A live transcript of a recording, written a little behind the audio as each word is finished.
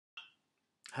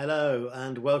Hello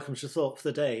and welcome to Thought for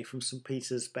the Day from St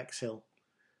Peter's, Bexhill.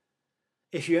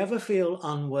 If you ever feel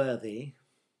unworthy,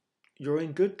 you're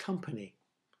in good company.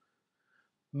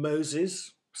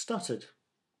 Moses stuttered.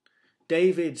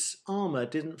 David's armour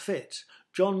didn't fit.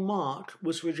 John Mark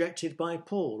was rejected by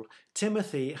Paul.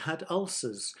 Timothy had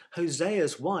ulcers.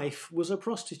 Hosea's wife was a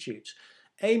prostitute.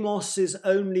 Amos's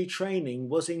only training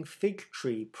was in fig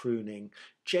tree pruning.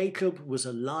 Jacob was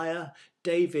a liar.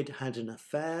 David had an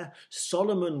affair.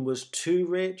 Solomon was too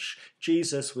rich.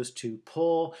 Jesus was too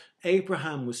poor.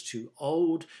 Abraham was too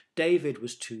old. David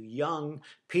was too young.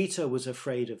 Peter was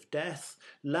afraid of death.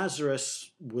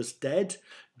 Lazarus was dead.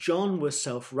 John was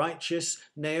self-righteous.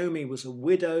 Naomi was a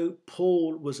widow.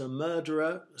 Paul was a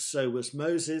murderer. So was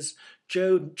Moses.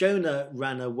 Jonah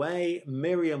ran away.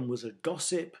 Miriam was a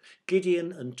gossip.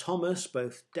 Gideon and Thomas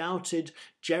both doubted.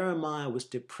 Jeremiah was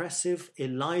depressive.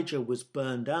 Elijah was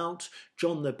burned out.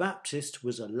 John the Baptist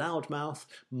was a loudmouth.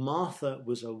 Martha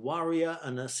was a worrier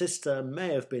and her sister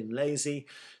may have been lazy.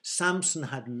 Samson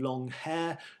had long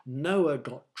hair. Noah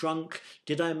got drunk.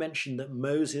 Did I mention that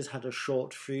Moses had a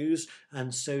short fuse?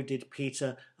 And so did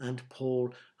Peter and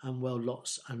Paul, and well,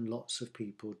 lots and lots of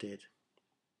people did.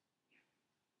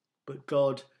 But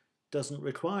God doesn't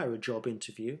require a job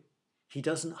interview. He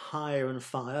doesn't hire and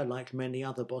fire like many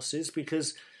other bosses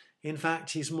because, in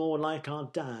fact, he's more like our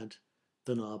dad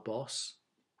than our boss.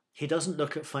 He doesn't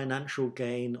look at financial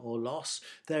gain or loss.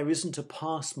 There isn't a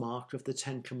pass mark of the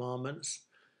Ten Commandments.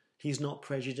 He's not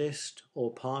prejudiced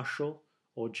or partial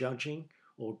or judging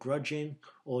or grudging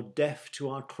or deaf to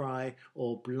our cry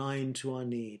or blind to our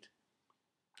need.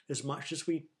 As much as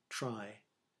we try,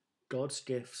 God's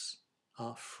gifts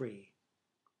are free.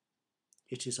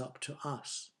 It is up to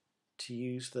us to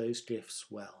use those gifts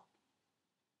well.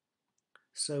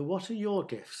 So what are your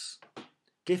gifts?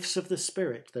 Gifts of the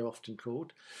Spirit, they're often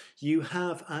called. You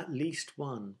have at least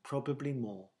one, probably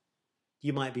more.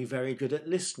 You might be very good at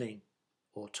listening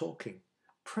or talking,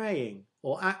 praying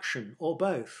or action or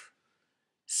both,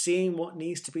 seeing what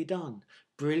needs to be done,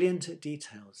 brilliant at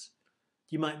details.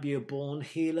 You might be a born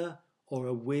healer or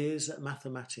a whiz at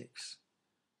mathematics.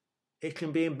 It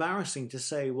can be embarrassing to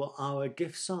say what our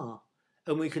gifts are,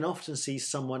 and we can often see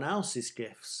someone else's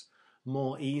gifts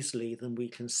more easily than we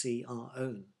can see our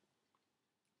own.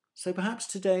 So perhaps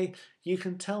today you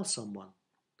can tell someone,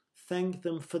 thank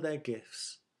them for their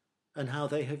gifts and how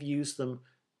they have used them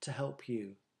to help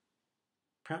you.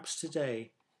 Perhaps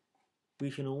today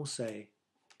we can all say,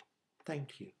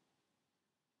 thank you.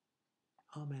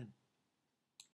 Amen.